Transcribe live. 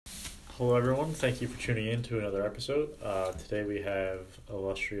Hello, everyone. Thank you for tuning in to another episode. Today we have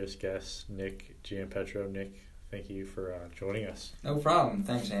illustrious guest Nick Giampietro. Nick, thank you for joining us. No problem.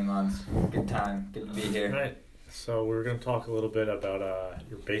 Thanks, Amon. Good time. Good to be here. All right. So we're going to talk a little bit about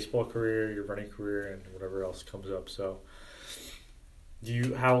your baseball career, your running career, and whatever else comes up. So,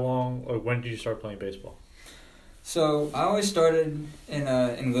 when did you start playing baseball? So I always started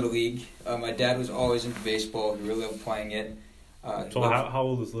in Little League. My dad was always into baseball. He really loved playing it. How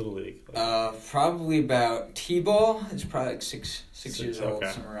old is Little League? Probably about T-ball. It's probably like six years old,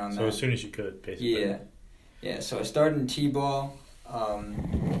 okay. Somewhere around so there. As soon as you could, basically. Yeah. So I started in T-ball.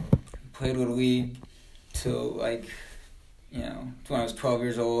 Played Little League till when I was 12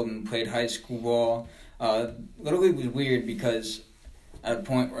 years old, and played high school ball. Little League was weird because at a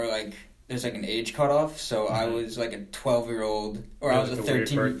point where there's an age cutoff, so I was like a 12-year-old, or I was a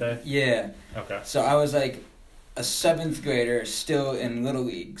 13. Weird birthday? Yeah. Okay. So I was like a 7th grader still in Little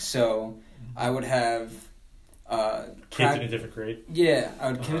League, so I would have kids in a different grade? Yeah,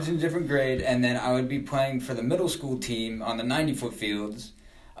 I would kids in a different grade, and then I would be playing for the middle school team on the 90-foot fields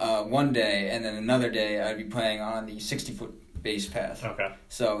one day, and then another day I'd be playing on the 60-foot base path. Okay.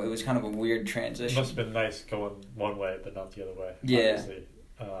 So it was kind of a weird transition. It must have been nice going one way, but not the other way. Yeah. Obviously.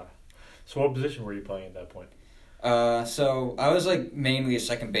 So what position were you playing at that point? So I was mainly a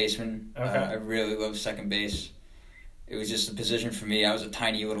second baseman. Okay. I really loved second base. It was just a position for me. I was a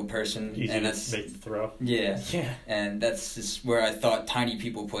tiny little person. Easy and to make the throw. Yeah. Yeah. And that's just where I thought tiny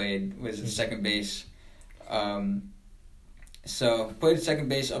people played, was at second base. So played at second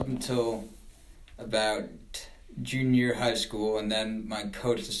base up until about junior high school, and then my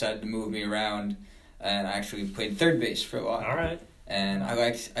coach decided to move me around, and I actually played third base for a while. All right. And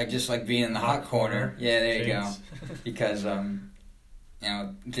I just like being in the hot corner. Yeah, there you go. Because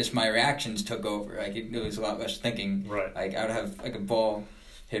just my reactions took over. It was a lot less thinking. Right. I would have a ball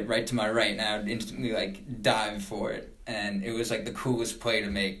hit right to my right, and I would instantly dive for it. And it was the coolest play to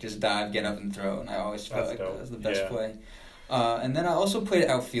make. Just dive, get up, and throw. And I always felt that was the best play. And then I also played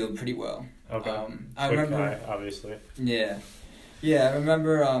outfield pretty well. Okay. I remember, guy, obviously. Yeah. Yeah, I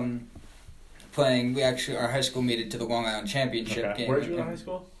remember playing. Our high school made it to the Long Island Championship game. Where did you go to high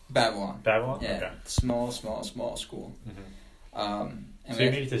school? Babylon. Babylon? Yeah. Okay. Small school. Mm-hmm. So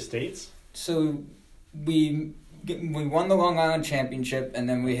you made it to states? So we won the Long Island Championship, and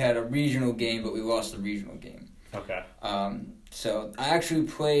then we had a regional game, but we lost the regional game. Okay. So I actually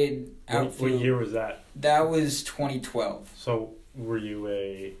played outfield. What year was that? That was 2012. So were you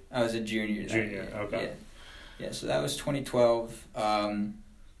I was a junior. Junior, okay. Yeah, so that was 2012.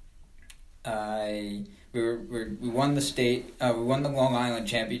 We won the state. We won the Long Island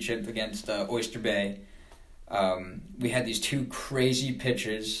Championship against Oyster Bay. We had these two crazy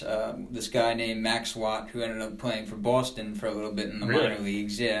pitchers. This guy named Max Watt, who ended up playing for Boston for a little bit in the minor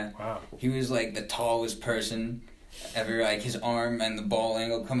leagues. Yeah. Wow. He was the tallest person ever. His arm and the ball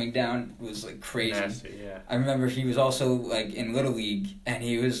angle coming down was crazy. Nasty, yeah. I remember he was also in Little League, and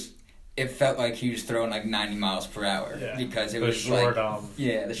it felt like he was throwing 90 miles per hour because it was short,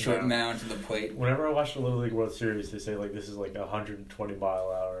 the short mound to the plate. Whenever I watch the Little League World Series, they say this is 120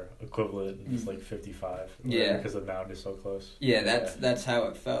 mile hour equivalent, and it's 55. Yeah, because the mound is so close. Yeah, that's how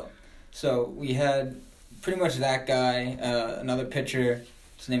it felt. So we had pretty much that guy, another pitcher.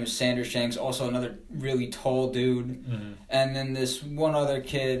 His name is Sanders Shanks, also another really tall dude, and then this one other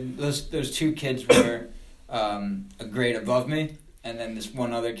kid. Those two kids were a grade above me. And then this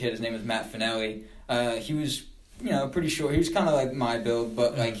one other kid, his name was Matt Finelli. He was, pretty short. He was kind of like my build,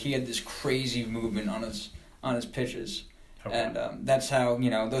 but he had this crazy movement on his pitches. Okay. And that's how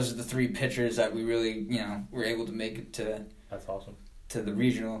those are the three pitchers that we really were able to make it to. That's awesome. To the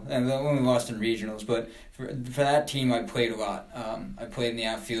regional, and when we lost in regionals, but for that team, I played a lot. I played in the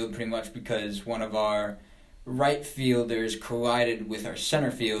outfield pretty much because one of our right fielders collided with our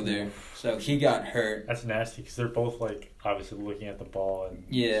center fielder, so he got hurt. That's nasty because they're both obviously looking at the ball and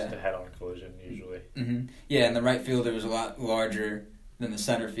just a head-on collision usually. Mm-hmm. Yeah, and the right fielder was a lot larger than the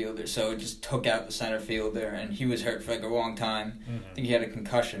center fielder, so it just took out the center fielder, and he was hurt for a long time. I think he had a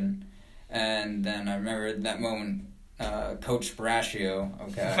concussion, and then I remember that moment. Coach Sparaccio,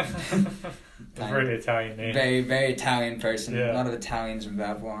 okay. Very Italian name. Very, very Italian person. Yeah. A lot of Italians in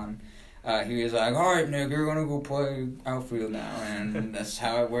Babylon. He was like, all right, Nick, you're going to go play outfield now. And that's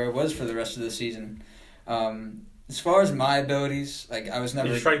where it was for the rest of the season. As far as my abilities, I was never...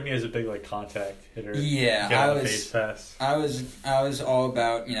 You strike me as a big, contact hitter. Yeah, get on base pass. I was all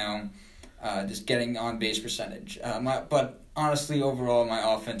about, just getting on base percentage. But honestly, overall,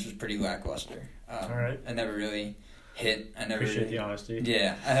 my offense was pretty lackluster. All right. I never really hit. I never appreciate the honesty.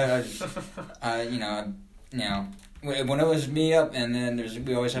 Yeah, when it was me up, and then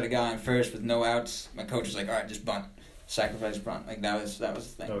we always had a guy on first with no outs. My coach was like, "All right, just bunt, sacrifice bunt." Like that was the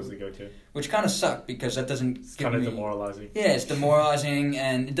thing. That was the go-to. Which kind of sucked because that doesn't. It's kind of demoralizing. Yeah, it's demoralizing,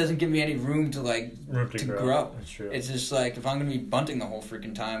 and it doesn't give me any room to grow. That's true. It's just like if I'm gonna be bunting the whole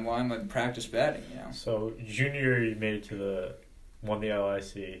freaking time, why am I practice batting? You know. So junior year, you made it to won the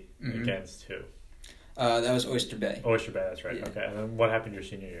LIC against who? That was Oyster Bay. Oyster Bay, that's right. Yeah. Okay, and then what happened your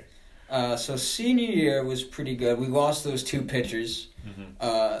senior year? So senior year was pretty good. We lost those two pitchers.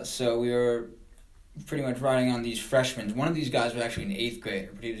 So we were pretty much riding on these freshmen. One of these guys was actually an 8th grader,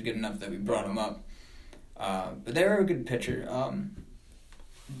 but he was good enough that we brought him up. But they were a good pitcher.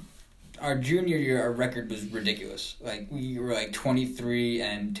 Our junior year, our record was ridiculous. Like, we were like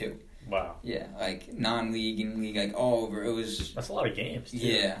 23-2. Wow. Yeah, like non-league and league, like all over. That's a lot of games, too.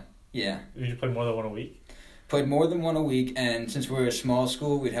 Yeah. Did you play more than one a week? Played more than one a week, and since we were a small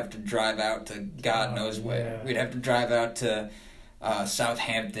school, we'd have to drive out to God knows where. Yeah. We'd have to drive out to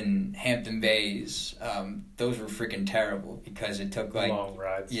Southampton, Hampton Bays. Those were freaking terrible because it took like long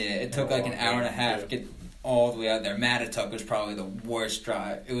rides. Yeah, it took like an hour and a half to get all the way out there. Mattituck was probably the worst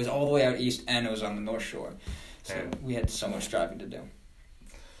drive. It was all the way out east, and it was on the North Shore, so we had so much driving to do.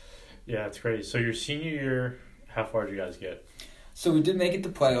 Yeah, it's crazy. So your senior year, how far did you guys get? So we did make it to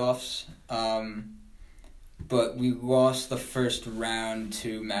playoffs. But we lost the first round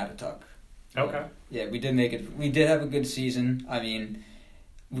to Mattituck. Okay. Yeah, we did make it. We did have a good season. I mean,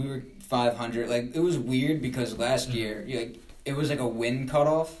 we were 500. Like, it was weird because last year, it was like a win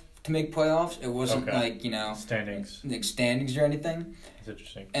cutoff to make playoffs. It wasn't like, standings. Like standings or anything. That's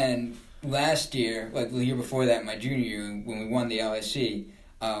interesting. And last year, like the year before that, my junior year, when we won the LIC,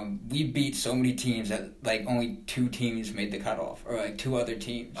 we beat so many teams that like only 2 teams made the cutoff, or like 2 other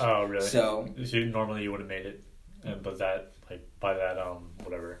teams. Oh, really? So normally you would have made it, but that like by that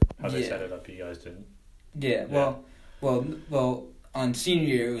whatever how they set it up, you guys didn't. Yeah. Well. On senior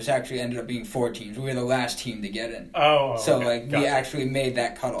year, it was actually ended up being 4 teams. We were the last team to get in. Oh. So okay. we actually made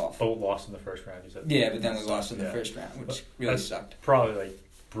that cutoff. But lost in the first round. You said. Yeah, but then we lost in the first round, which really sucked. Probably like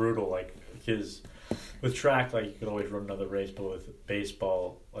brutal, like because. With track, like, you could always run another race, but with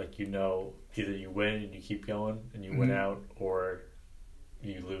baseball, like, either you win and you keep going and you win out, or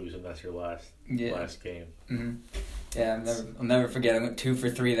you lose and that's your last game. Mm-hmm. Yeah, I'll never forget. I went 2 for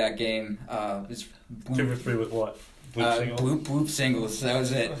 3 that game. 2 for 3 with what? Bloop singles? Bloop singles. That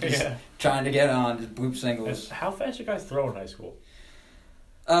was it. Just trying to get on, just bloop singles. And how fast you guys throw in high school?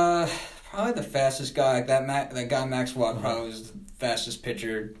 Probably the fastest guy. Like that guy Max Watt probably was the fastest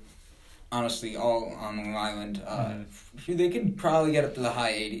pitcher. Honestly, all on Long Island. They could probably get up to the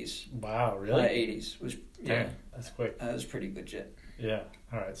high 80s. Wow, really? High 80s. Damn, that's quick. That was pretty legit. Yeah.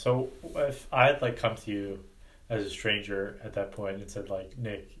 All right. So if I had like come to you as a stranger at that point and said like,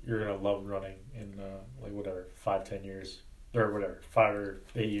 Nick, you're gonna love running in like whatever 5-10 years or whatever 5 or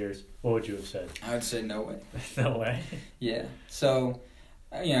 8 years, what would you have said? I would say no way. No way. Yeah. So.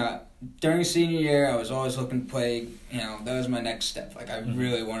 During senior year, I was always looking to play, that was my next step. Like, I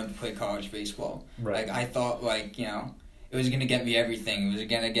really wanted to play college baseball. Right. Like, I thought, like, it was going to get me everything. It was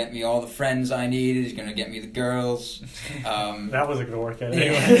going to get me all the friends I needed. It was going to get me the girls. That wasn't going to work out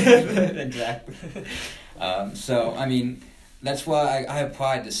anyway. Exactly. So, I mean, that's why I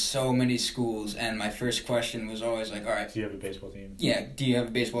applied to so many schools, and my first question was always like, all right. Do you have a baseball team? Yeah, do you have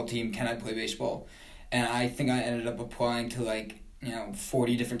a baseball team? Can I play baseball? And I think I ended up applying to, like,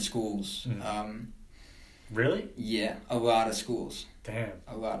 40 different schools. Really? Yeah, a lot of schools. Damn.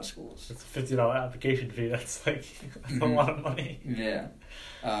 A lot of schools. It's a $50 application fee. That's like a lot of money. Yeah.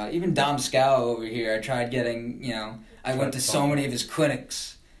 Even Dom Scala over here, I tried getting, I went to so many of his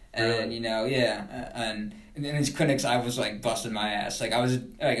clinics. And, really? And in his clinics, I was, like, busting my ass. Like, I was,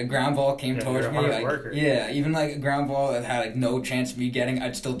 like, a ground ball came towards me. Like, worker. Yeah, even, like, a ground ball that had, like, no chance of me getting,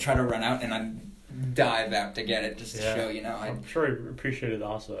 I'd still try to run out, and I'd dive out to get it just to show, I'm sure he appreciated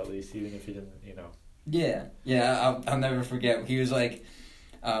also, at least, even if he didn't, Yeah, I'll never forget. He was like,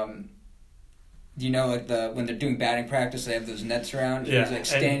 like when they're doing batting practice, they have those nets around. He was like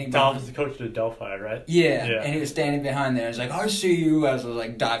standing. And Dom was the coach of Delphi, right? Yeah, and he was standing behind there. I was like, I see you. I was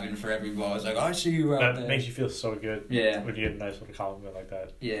like diving for every ball. I was like, I see you out there. That makes you feel so good. Yeah, when you get a nice little compliment like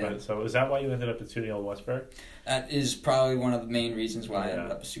that. Yeah. But, so is that why you ended up at SUNY Old Westbury? That is probably one of the main reasons why I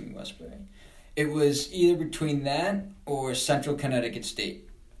ended up at SUNY Westbury. It was either between that or Central Connecticut State.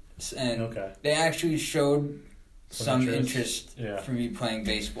 And they actually showed some interest for me playing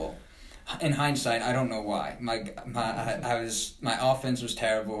baseball. In hindsight, I don't know why. My offense was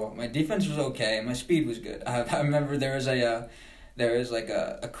terrible. My defense was okay. My speed was good. I remember there was a there was like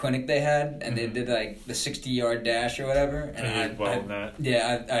a clinic they had, and they did like the 60-yard dash or whatever. And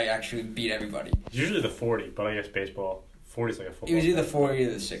I actually beat everybody. It's usually the 40, but I guess baseball 40 is like a football. It was either 40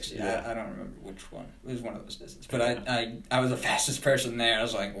 or the 60. Yeah. I don't remember which one. It was one of those distances. But I was the fastest person there. I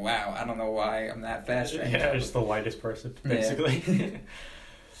was like, wow, I don't know why I'm that fast right now. Just the lightest person, basically. Yeah.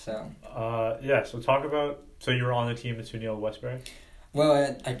 So. So talk about. So you were on the team at SUNY Westbury?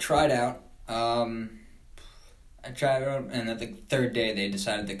 Well, I tried out. And at the third day they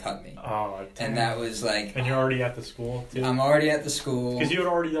decided to cut me. Oh, damn. And that was like. And you're already at the school too? I'm already at the school. Because you had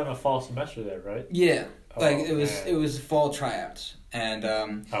already done a fall semester there, right? Yeah. It was fall tryouts, and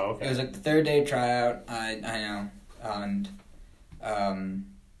it was like the third day tryout. I know, and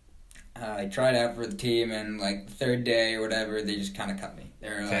I tried out for the team, and like the third day or whatever, they just kind of cut me. They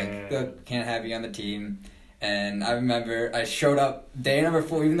were like, "Look, can't have you on the team." And I remember I showed up day number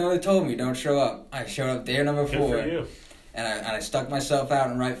 4, even though they told me don't show up. I showed up day number 4. Good for you. And I stuck myself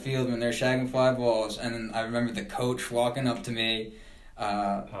out in right field when they're shagging fly balls, and I remember the coach walking up to me.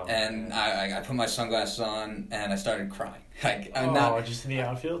 I put my sunglasses on and I started crying. Just in the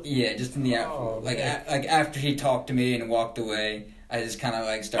outfield? Yeah, just in the outfield. After he talked to me and walked away, I just kind of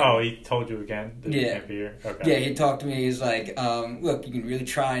like started. Oh, he told you again that you can't be here? Okay. Yeah, he talked to me. He's like, look, you can really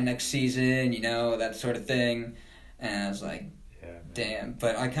try next season, that sort of thing. And I was like, damn.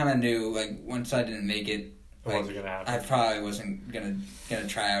 But I kind of knew, like, once I didn't make it, wasn't gonna happen. I probably wasn't gonna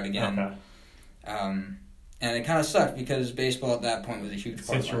try out again. Okay. And it kind of sucked because baseball at that point was a huge part of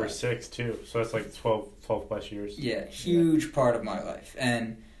my life. Since you were 6, too. So that's like 12 plus years. Yeah, huge part of my life.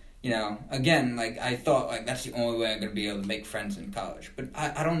 And, again, like, I thought, like, that's the only way I'm going to be able to make friends in college. But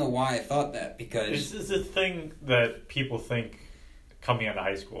I don't know why I thought that, because... This is a thing that people think coming out of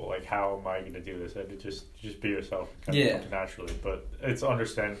high school. Like, how am I going to do this? And just be yourself. Kind of come naturally. But it's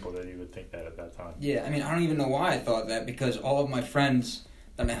understandable that you would think that at that time. Yeah, I mean, I don't even know why I thought that, because all of my friends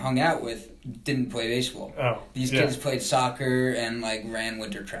that I hung out with didn't play baseball. Oh, these kids played soccer and like ran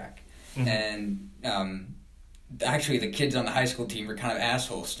winter track, and actually the kids on the high school team were kind of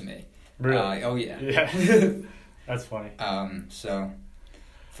assholes to me. Really? Oh yeah. Yeah. That's funny.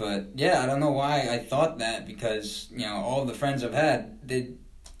 But yeah, I don't know why I thought that, because all the friends I've had, they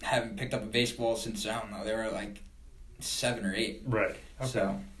haven't picked up a baseball since, I don't know, they were like 7 or 8. Right. Okay.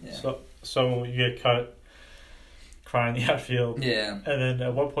 So yeah. So you get cut. Cry in the outfield. Yeah. And then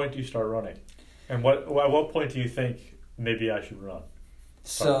at what point do you start running? And at what point do you think maybe I should run?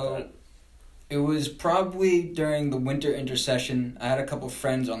 It was probably during the winter intercession. I had a couple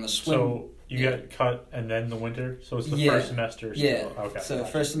friends on the swim. So you get cut and then the winter? So it's the first semester still? Yeah. Okay. So the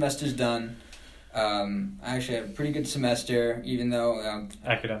first semester's done. I actually had a pretty good semester, even though...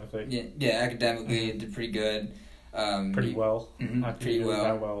 academically? Yeah, academically it did pretty good. Pretty well? Mm-hmm, pretty well.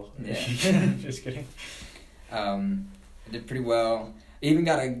 That well. Yeah. Just kidding. I did pretty well. I even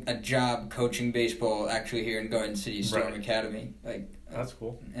got a job coaching baseball actually here in Garden City Storm Academy. That's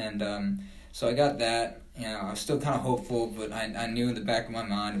cool. And so I got that. I was still kind of hopeful, but I knew in the back of my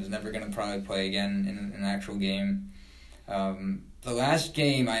mind I was never going to probably play again in an actual game. The last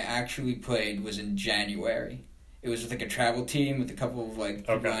game I actually played was in January. It was with like a travel team with a couple of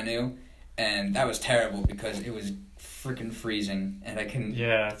people I knew, and that was terrible because it was freaking freezing, and I couldn't...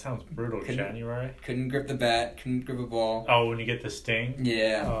 Yeah, that sounds brutal. January? Couldn't grip the bat, couldn't grip a ball. Oh, when you get the sting?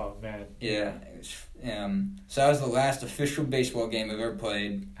 Yeah. Oh, man. Yeah. It was, so that was the last official baseball game I've ever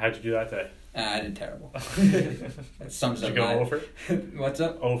played. How'd you do that day? I did terrible. That sums up. Did you go over? What's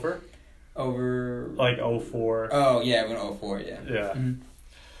up? Over? Over... Like 04. Oh, yeah, I went 04, yeah. Yeah. Mm-hmm.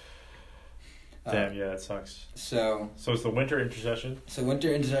 Damn, yeah, that sucks. So it's the winter intercession? So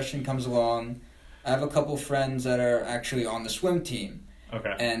winter intercession comes along. I have a couple friends that are actually on the swim team.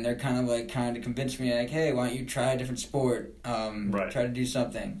 Okay. And they're kind of convince me, like, hey, why don't you try a different sport? Try to do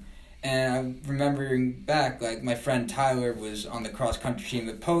something. And I'm remembering back, like, my friend Tyler was on the cross-country team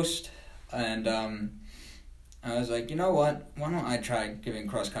at Post, and I was like, you know what? Why don't I try giving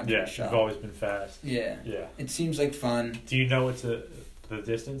cross-country a shot? Yeah, you've always been fast. Yeah. Yeah. It seems like fun. Do you know it's the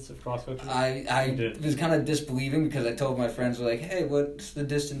distance of cross-country? I was kind of disbelieving because I told my friends, like, hey, what's the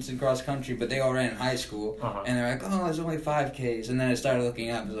distance in cross-country? But they all ran in high school. And they're like, oh, it's only 5Ks. And then I started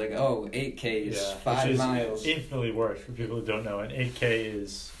looking up. It was like, oh, 8Ks, 5 miles. Infinitely worse for people who don't know. And 8K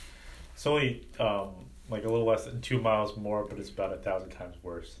is... It's only like a little less than 2 miles more, but it's about 1,000 times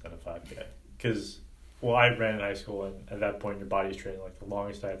worse than a 5K. Because, I ran in high school, and at that point your body's training. Like, the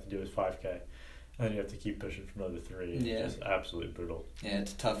longest I have to do is 5K. And then you have to keep pushing for another 3. It's just absolutely brutal. Yeah,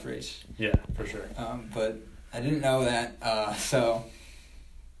 it's a tough race. Yeah, for sure. But I didn't know that. So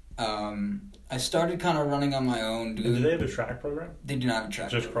I started kind of running on my own. Do they have a track program? They do not have a track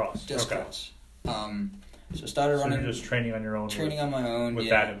program. Just cross. So I started running. So you're just training on your own. Training on my own. With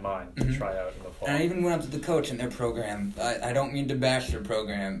that in mind, to try out in the fall. And I even went up to the coach in their program. I don't mean to bash their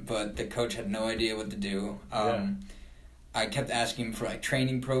program, but the coach had no idea what to do. I kept asking him for like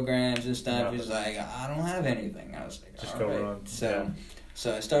training programs and stuff. He was like, I don't have anything. I was like, just all go right. run.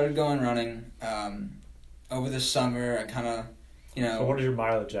 So I started going running. Over the summer, I kind of, So what is your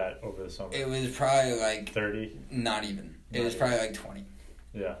mileage at over the summer? It was probably like 30. Not even. It was probably like 20.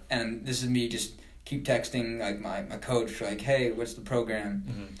 Yeah. And this is me just keep texting like my coach like, hey, what's the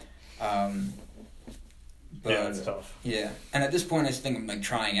program? But, yeah, that's tough. Yeah, and at this point, I think I'm like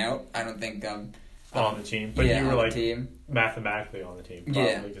trying out. I don't think I'm on the team, but you were like team. Mathematically on the team.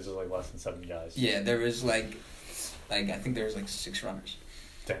 Probably, because there's like less than 7 guys. Yeah, there was like I think there was like 6 runners.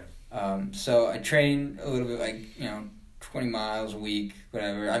 Damn. So I train a little bit, like 20 miles a week,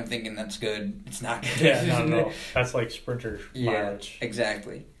 whatever. I'm thinking that's good. It's not good. Yeah, no. That's like sprinter mileage. Yeah,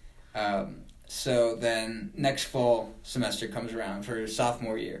 exactly. So then next fall semester comes around for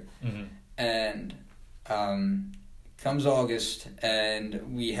sophomore year, and comes August,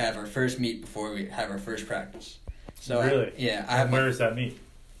 and we have our first meet before we have our first practice. So really? Where is that meet?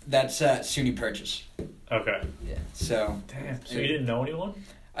 That's at SUNY Purchase. Okay. Yeah. So. Damn. So you didn't know anyone?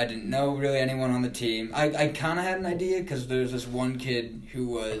 I didn't know really anyone on the team. I kind of had an idea because there's this one kid who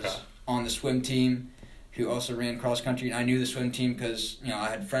was on the swim team who also ran cross country. And I knew the swim team because, I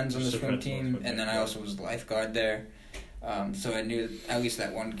had friends on the swim team, and then I also was the lifeguard there. So I knew at least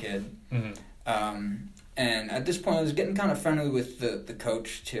that one kid. And at this point, I was getting kind of friendly with the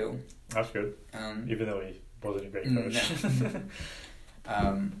coach, too. That's good. Even though he wasn't a great coach.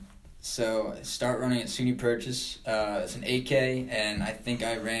 No. So I start running at SUNY Purchase. It's an 8K, and I think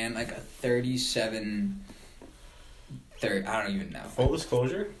I ran like a 37... I don't even know. Full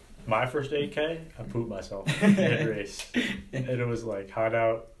disclosure, my first 8K, I pooped myself mid-race. And it was like hot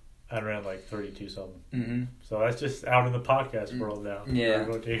out. I ran like 32 something. So that's just out in the podcast world now. Yeah. We're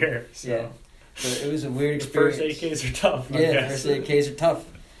going to hear. So. Yeah. So it was a weird experience. The first 8Ks are tough. First 8Ks are tough.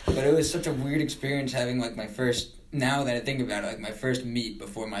 But it was such a weird experience having like my first... Now that I think about it, like my first meet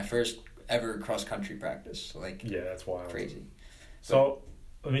before my first ever cross country practice, like that's wild, crazy. So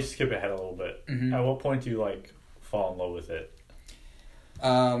let me skip ahead a little bit. At what point do you like fall in love with it?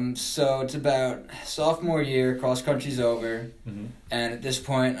 So it's about sophomore year, cross country's over, and at this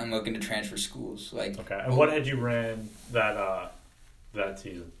point I'm looking to transfer schools. Like and what had you ran that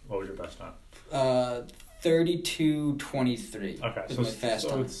season? What was your best time? 32:23. Okay, was my fast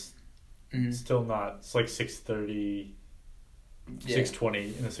time. It's still not. It's like 6:30,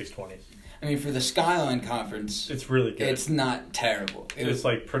 6:20 in the 6:20s. I mean, for the Skyline Conference, it's really good. It's not terrible. It's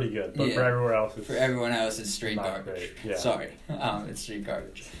like pretty good, but for everyone else, it's straight garbage. Yeah. Sorry, it's straight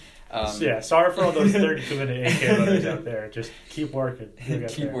garbage. Sorry for all those 32-minute 8K runners out there. Just keep working.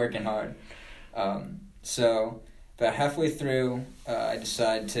 Keep working hard. So about halfway through, I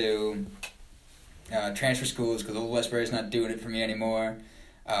decided to transfer schools because Old Westbury's not doing it for me anymore.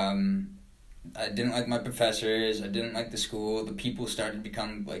 I didn't like my professors. I didn't like the school. The people started to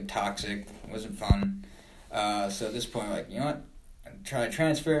become like toxic. It wasn't fun. So at this point, like, you know what? Try to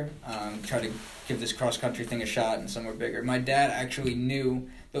transfer. Try to give this cross country thing a shot and somewhere bigger. My dad actually knew.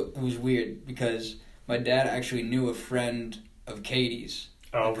 It was weird because my dad actually knew a friend of Katie's,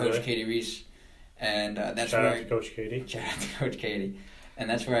 Coach Katie Reese, and that's shout where out to Coach Katie. Shout out to Coach Katie. And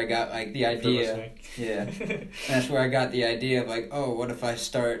that's where I got like the idea. Yeah. And that's where I got the idea of like, oh, what if I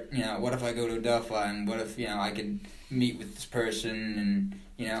start, what if I go to Adelphi, and what if, I could meet with this person and,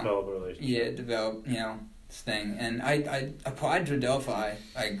 develop a relationship. Yeah, develop, this thing. And I applied to Adelphi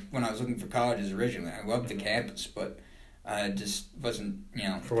like when I was looking for colleges originally. I loved the campus, but I just wasn't,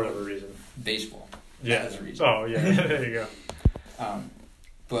 for whatever reason. Baseball. Yeah. That was a reason. Oh, yeah. There you go.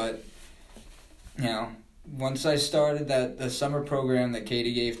 But, once I started the summer program that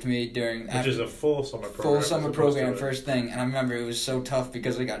Katie gave to me which is a full summer program. Full summer program, first thing. And I remember it was so tough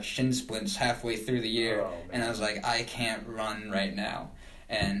because I got shin splints halfway through the year. And I was like, I can't run right now.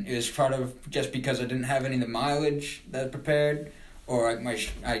 And it was part of just because I didn't have any of the mileage that I prepared, or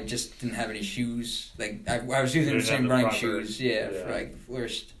I just didn't have any shoes. Like I was using the same running shoes, for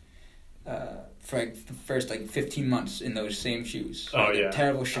like the first 15 months in those same shoes. So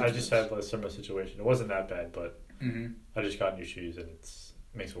terrible shoes. I just had a similar situation. It wasn't that bad, but I just got new shoes, and it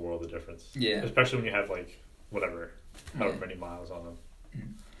makes a world of difference. Yeah. Especially when you have however many miles on them.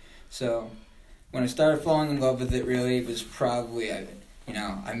 Mm-hmm. So when I started falling in love with it, really, it was probably I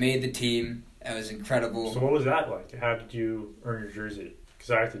made the team. It was incredible. So what was that like? How did you earn your jersey?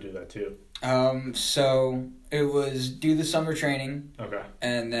 Because I have to do that too. So it was do the summer training. Okay.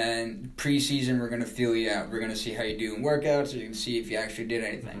 And then preseason, we're going to feel you out. We're going to see how you do in workouts, so you can see if you actually did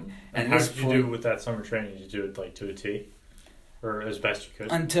anything. Mm-hmm. And how did you do with that summer training? Did you do it like to a T? Or as best you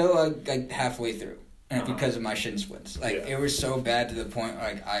could? Until like halfway through. And because of my shin splints. Like, Yeah. it was so bad to the point,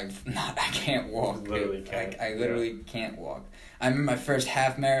 like, I can't walk. Literally can't. Like, I literally can't walk. I remember my first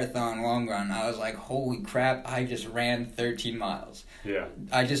half marathon long run. I was like, holy crap, I just ran 13 miles. Yeah.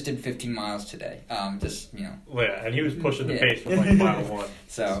 I just did 15 miles today. Just, you know. Well, yeah, and he was pushing the pace from like mile one.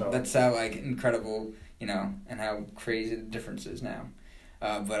 So that's how, like, incredible, you know, and how crazy the difference is now.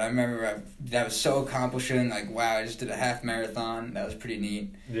 But I remember that was so accomplishing. Like, wow, I just did a half marathon. That was pretty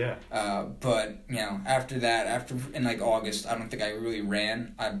neat. Yeah. But, you know, after that, in like August, I don't think I really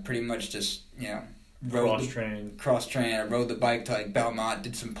ran. I pretty much just, you know, cross-train. I rode the bike to like Belmont,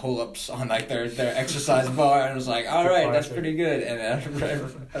 did some pull-ups on like their exercise bar, and I was like, all right, that's pretty good. And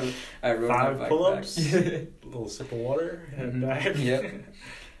then I rode 5 my bike pull-ups, back. a little sip of water, and back. Yep.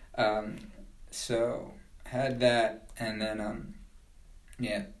 So had that, and then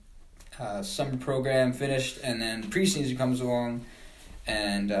summer program finished, and then preseason comes along,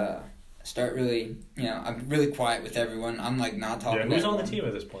 and start really, you know, I'm really quiet with everyone. I'm like not talking. Yeah, who's on the team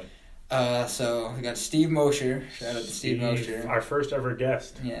at this point? So we got Steve Mosher. Shout out to Steve Mosher. Our first ever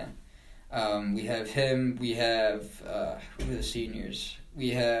guest. Yeah. We have him. We have who are the seniors? We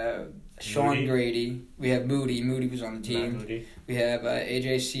have Sean Moody. Grady. We have Moody. Moody was on the team. Moody. We have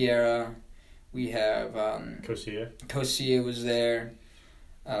AJ Sierra. We have Kosia was there.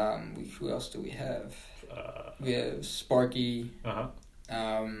 Who else do we have? We have Sparky.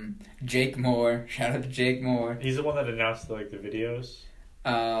 Jake Moore. Shout out to Jake Moore. He's the one that announced like the videos.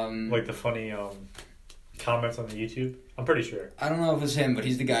 Like the funny comments on the YouTube. I'm pretty sure. I don't know if it's him, but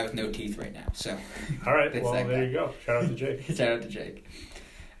he's the guy with no teeth right now. So. All right. Well, there you go. Shout out to Jake. Shout out to Jake.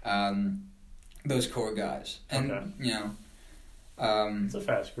 Those core guys, and you know, it's a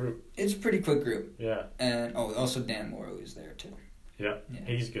fast group. It's a pretty quick group. Yeah. And also Dan Morley is there too. Yeah.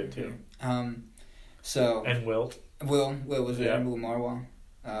 He's good too. So. And Will was there. Will Marwell.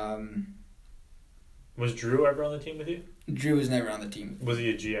 Was Drew ever on the team with you? Drew was never on the team. Was he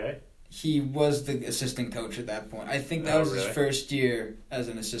a GA? He was the assistant coach at that point. I think that was his first year as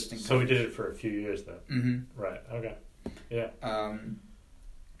an assistant coach. So he did it for a few years though. Mm-hmm. Right. Okay. Yeah.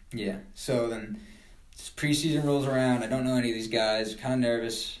 Yeah. So then preseason rolls around. I don't know any of these guys. Kind of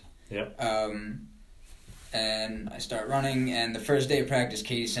nervous. Yeah. And I start running, and the first day of practice,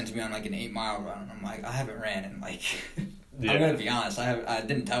 Katie sends me on like an 8-mile run. And I'm like, I haven't ran in like. I'm gonna be honest. I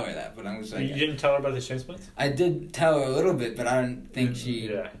didn't tell her that, but I was like. You didn't tell her about the shin splints? I did tell her a little bit, but I didn't think she.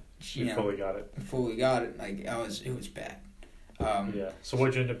 Yeah. She fully got it. Fully got it. Like it was bad. Yeah. So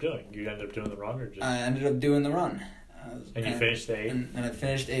what'd you end up doing? You ended up doing the run, or just? I ended up doing the run. And you finished the 8. And I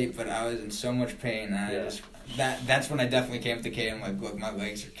finished 8, but I was in so much pain. That's when I definitely came to Kate. I'm like, look, my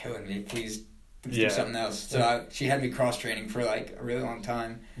legs are killing me. Please. Let's do something else. So she had me cross-training for like a really long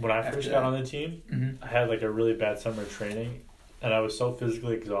time. When I first got on the team, I had like a really bad summer training, and I was so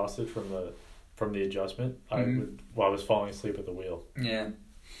physically exhausted from the adjustment. I was falling asleep at the wheel. Yeah,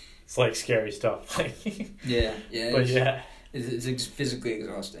 it's like scary stuff. yeah. But it's physically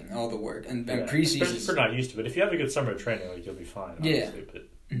exhausting. All the work and preseason. Especially if you're not used to it. If you have a good summer training, like you'll be fine. Obviously, but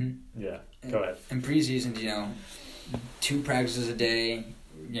go ahead. In preseason, 2 practices a day.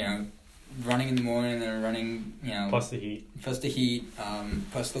 Running in the morning and then running, plus the heat, plus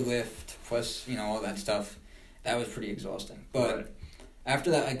the lift, plus all that stuff. That was pretty exhausting. But after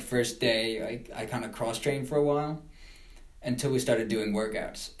that, like first day, I kind of cross trained for a while until we started doing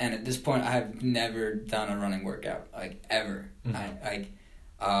workouts. And at this point, I have never done a running workout like ever. I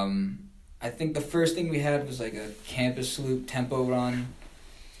think the first thing we had was like a campus loop tempo run,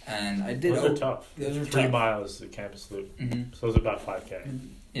 and I did. Those are tough. Those are 3 tough. miles the campus loop. Mm-hmm. So it was about 5K.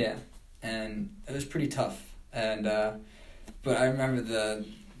 Yeah. And it was pretty tough. And but I remember the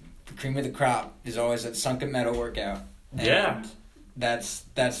cream of the crop is always that sunken meadow workout. And that's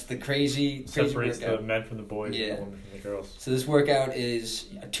the crazy separates workout. The men from the boys and the women from the girls. So this workout is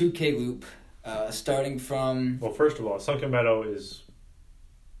a 2K loop, starting from. Well, first of all, Sunken Meadow is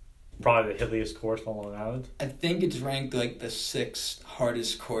probably the hilliest course on Long Island. I think it's ranked like the 6th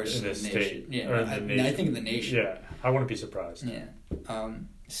hardest course in the nation. Yeah, I think in the nation. Yeah, I wouldn't be surprised. Yeah.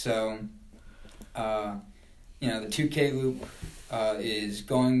 So, the 2K loop is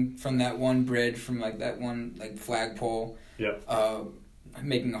going from that one bridge, from like that one like flagpole. Yep.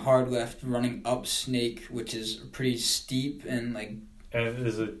 Making a hard left, running up Snake, which is pretty steep and like. And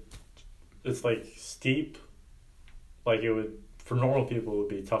it's like steep, like it would for normal people it would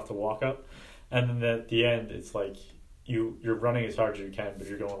be tough to walk up, and then at the end it's like you're running as hard as you can, but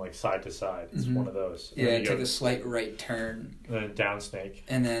you're going like side to side. It's one of those. Yeah, it took a slight right turn. And then down snake.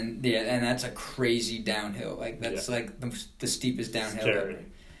 And then and that's a crazy downhill. Like that's like the steepest downhill Scary. ever.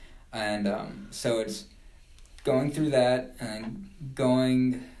 And so it's going through that and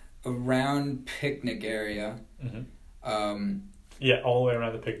going around picnic area. Yeah, all the way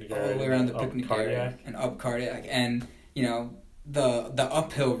around the picnic area. All the way around the picnic area and up Cardiac. And, you know, the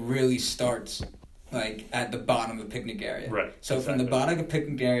uphill really starts, like, at the bottom of the picnic area. Right. So from the bottom of the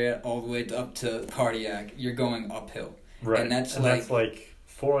picnic area all the way up to Cardiac, you're going uphill. Right. And that's that's like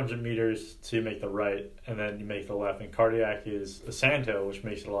 400 meters to make the right, and then you make the left. And Cardiac is a sandhill, which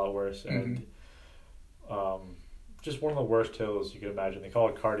makes it a lot worse. And just one of the worst hills you could imagine. They call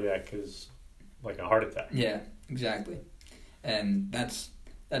it Cardiac because, like, a heart attack. Yeah, exactly. And that's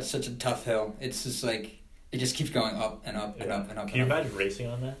such a tough hill. It's just like, it just keeps going up and up and up and up. Can you imagine racing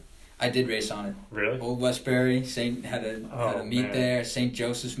on that? I did race on it. Really? Old Westbury, had a meet there, St.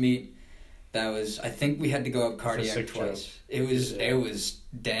 Joseph's meet. That was, I think we had to go up Cardiac twice. It was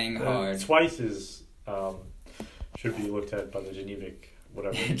dang hard. Twice is should be looked at by the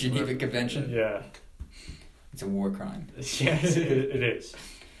Geneva Convention. Yeah. It's a war crime. Yes, it is.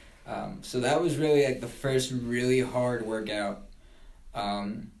 So that was really like the first really hard workout.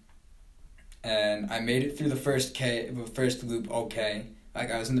 And I made it through the first loop okay. Like,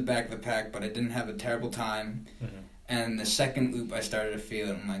 I was in the back of the pack, but I didn't have a terrible time. And the second loop, I started to feel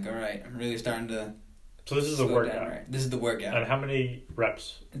it. I'm like, all right, I'm really starting to. So this is the workout. Right. This is the workout. And how many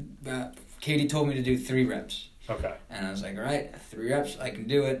reps? Katie told me to do 3 reps. Okay. And I was like, all right, 3 reps, I can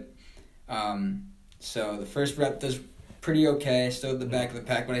do it. So the first rep does pretty okay. Still at the back of the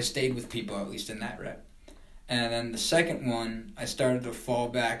pack, but I stayed with people at least in that rep. And then the second one, I started to fall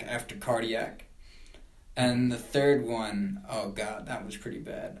back after Cardiac. And the third one, oh god, that was pretty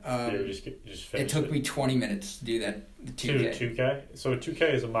bad. Just it took me 20 minutes to do that. The 2K. 2K? So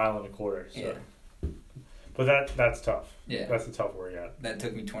 2K is a mile and a quarter. So. Yeah. But that's tough. Yeah. That's a tough workout. That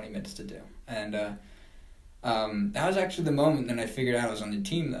took me 20 minutes to do. And that was actually the moment that I figured out I was on the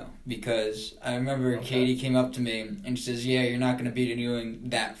team, though. Because I remember Katie came up to me and she says, yeah, you're not going to be doing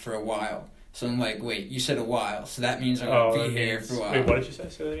that for a while. So I'm like, wait, you said a while. So that means I'm going to be here for a while. Wait, what did you say?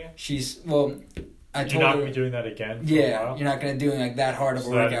 Say that again? I told you're not her, going to be doing that again for a while? You're not going to do like that hard of a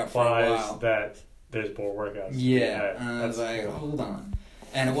workout for a while. That there's more workouts. Yeah, and I was like, hold on.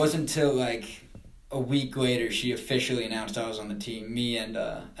 And it wasn't until like a week later she officially announced I was on the team. Me and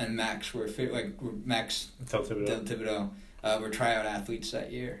Max were Max Del Thibodeau were tryout athletes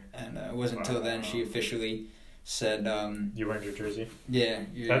that year, and it wasn't until then she officially said, "You wearing your jersey." Yeah,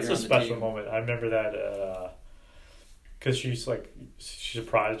 that's a special moment. I remember that because she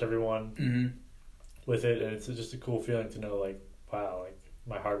surprised everyone with it, and it's just a cool feeling to know, like, wow, like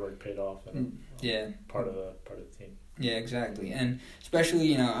my hard work paid off, and part of the team. Yeah, exactly, and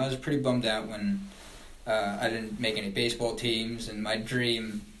especially I was pretty bummed out when I didn't make any baseball teams, and my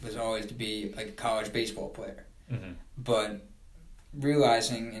dream was always to be like a college baseball player. But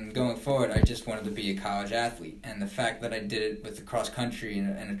realizing and going forward, I just wanted to be a college athlete, and the fact that I did it with the cross country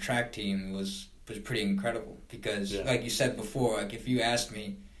and a track team was pretty incredible. Because, like you said before, like if you asked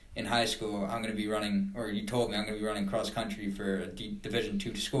me in high school, I'm going to be running, or you told me I'm going to be running cross country for a Division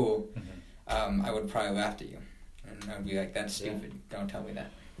II school, I would probably laugh at you. And I would be like, that's stupid. Don't tell me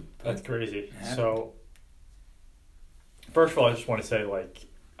that. But that's crazy. So, first of all, I just want to say, like,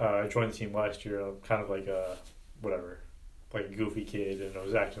 I joined the team last year. I'm kind of like a goofy kid, and I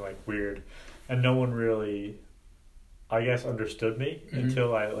was acting like weird. And no one really, I guess, understood me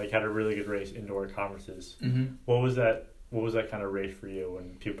until I had a really good race indoor conferences. What was that kind of race for you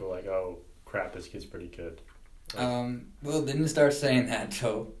when people were like, oh, crap, this kid's pretty good? Well, didn't start saying that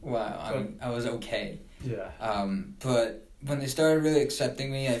till, I was okay. Yeah. But when they started really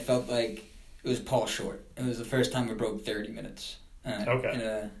accepting me, I felt like it was Paul Short. It was the first time I broke 30 minutes in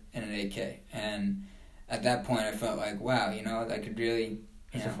an 8K. And at that point, I felt like, wow, I could really...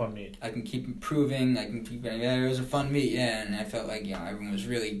 It's a fun meet. I can keep improving. I can keep... it was a fun meet, and I felt like, everyone was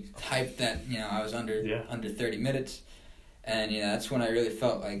really hyped that, I was under 30 minutes. And, that's when I really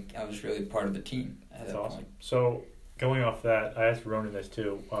felt like I was really part of the team at that awesome. point. So, going off that, I asked Ronan this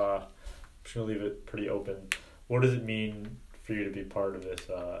too. I'm just going to leave it pretty open. What does it mean for you to be part of this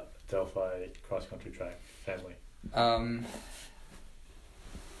Delphi cross-country track family?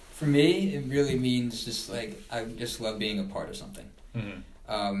 For me, it really means just like, I just love being a part of something.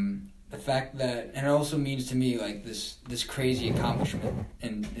 The fact that, and it also means to me like this crazy accomplishment,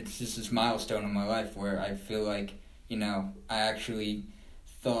 and it's just this milestone in my life where I feel like, I actually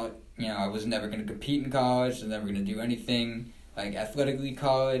thought, I was never going to compete in college, I was never going to do anything like athletically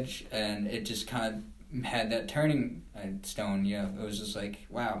college, and it just kind of had that turning stone. It was just like,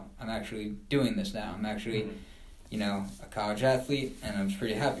 wow, I'm actually doing this now. I'm actually, a college athlete, and I was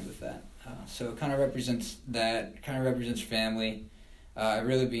pretty happy with that. So it kind of represents that. Kind of represents family.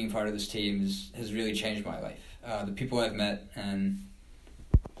 Really being part of this team has really changed my life. The people I've met and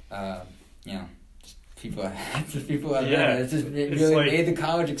people I've met. It really made the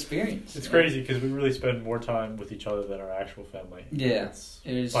college experience. It's crazy because we really spend more time with each other than our actual family. Yeah,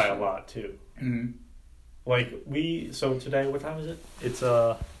 it is by a lot too. Mm-hmm. So today, what time is it? It's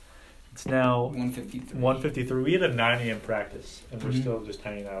now 1:53. 1:53. We had a 9 a.m. practice, and we're still just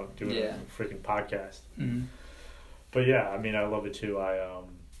hanging out doing a freaking podcast. Mm-hmm. But yeah, I mean, I love it too.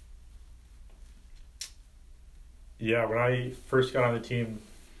 When I first got on the team,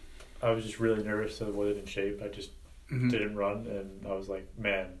 I was just really nervous that I wasn't in shape. I just didn't run, and I was like,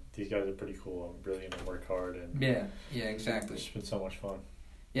 man, these guys are pretty cool. I'm really going to work hard. And yeah, exactly. It's been so much fun.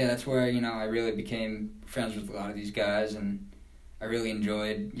 Yeah, that's where, I really became friends with a lot of these guys, and I really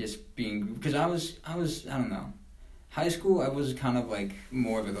enjoyed just being, because I was, I don't know, high school, I was kind of like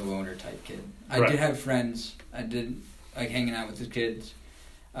more of a loner type kid. I did have friends. I did like hanging out with the kids.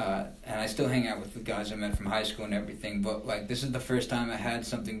 And I still hang out with the guys I met from high school and everything, but like this is the first time I had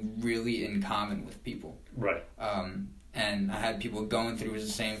something really in common with people. Right. And I had people going through the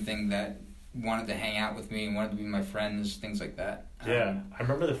same thing that wanted to hang out with me and wanted to be my friends, things like that. Yeah, I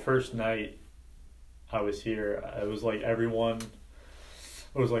remember the first night I was here, it was like everyone,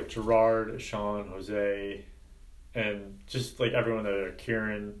 it was like Gerard, Sean, Jose, and just like everyone there,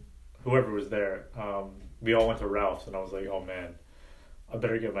 Kieran, whoever was there. We all went to Ralph's, and I was like, oh man, I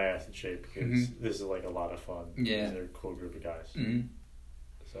better get my ass in shape because this is like a lot of fun. Yeah. These are a cool group of guys. Mm-hmm.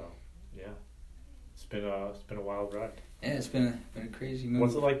 So, yeah, it's been a wild ride. Yeah, it's been a crazy move.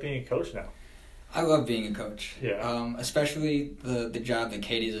 What's it like being a coach now? I love being a coach. Yeah. Especially the job that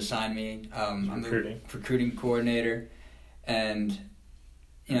Katie's assigned me. I'm the recruiting coordinator, and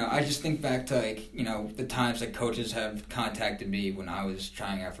I just think back to the times that coaches have contacted me when I was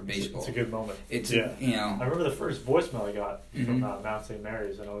trying out for baseball. It's a good moment. I remember the first voicemail I got from Mount St.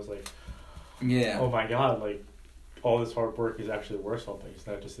 Mary's, and I was like, yeah, oh my God, like all this hard work is actually worth something. It's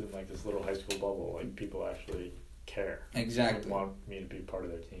not just in like this little high school bubble. Like people actually care. Exactly. And want me to be part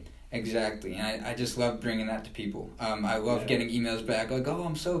of their team. Exactly, and I just love bringing that to people. I love getting emails back like, "Oh,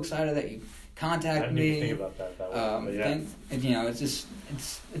 I'm so excited that you contacted me." I didn't even think about that way. But yeah. It's just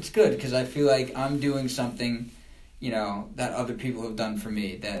it's good because I feel like I'm doing something, that other people have done for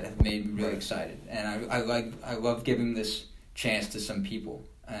me that have made me really excited, and I love giving this chance to some people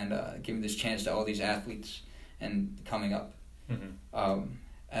and giving this chance to all these athletes and coming up. Mm-hmm.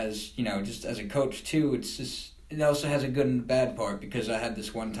 As just as a coach too, it also has a good and bad part because I had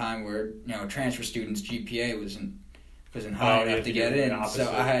this one time where transfer students' GPA wasn't high enough to get in,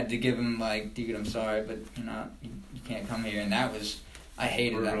 so I had to give them like, dude, I'm sorry, but you can't come here, and that was I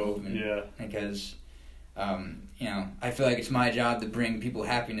hated brutal. That movement because I feel like it's my job to bring people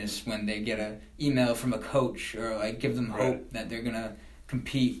happiness when they get an email from a coach or like give them hope that they're gonna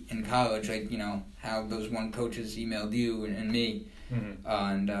compete in college, like how those one coaches emailed you and me,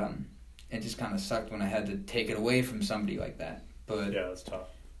 and it just kind of sucked when I had to take it away from somebody like that. But yeah, that's tough.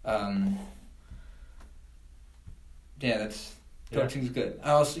 Coaching's good.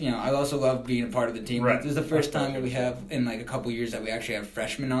 I also love being a part of the team. Right. This is the first time that we have in like a couple years that we actually have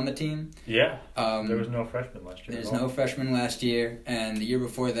freshmen on the team. Yeah. There was no freshmen last year. There's no freshmen last year, and the year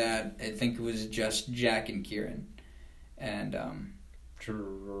before that, I think it was just Jack and Kieran, and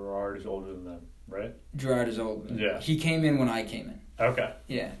Gerard is older than them, right? Gerard is older. Yeah. He came in when I came in. Okay.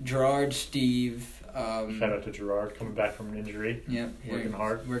 Yeah, Gerard, Steve. Shout out to Gerard coming back from an injury. Yep. Working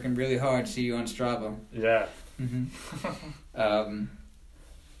hard. Working really hard. See you on Strava. Yeah. Mm-hmm.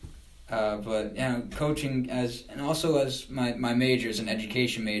 But coaching and also as my major is an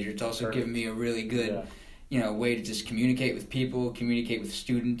education major, it's also given me a really good, way to just communicate with people, communicate with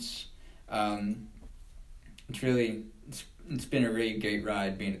students. It's been a really great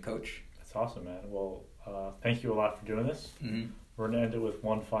ride being a coach. That's awesome, man. Well, thank you a lot for doing this. Mm-hmm. We're gonna end it with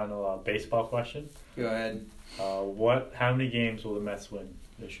one final baseball question. Go ahead. How many games will the Mets win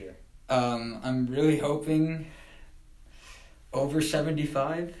this year? I'm really hoping over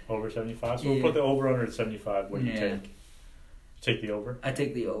 75. Over 75? So we'll put the over under at 75. What do you take? Take the over? I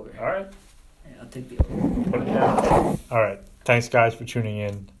take the over. All right. Yeah, I'll take the over. Put it down. All right. Thanks, guys, for tuning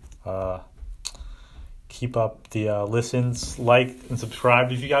in. Keep up the listens, like, and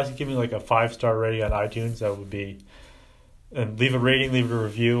subscribe. If you guys could give me like a 5-star rating on iTunes, that would be... And leave a rating, leave a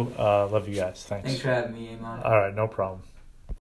review. Love you guys. Thanks. Thanks for having me, Iman. All right, no problem.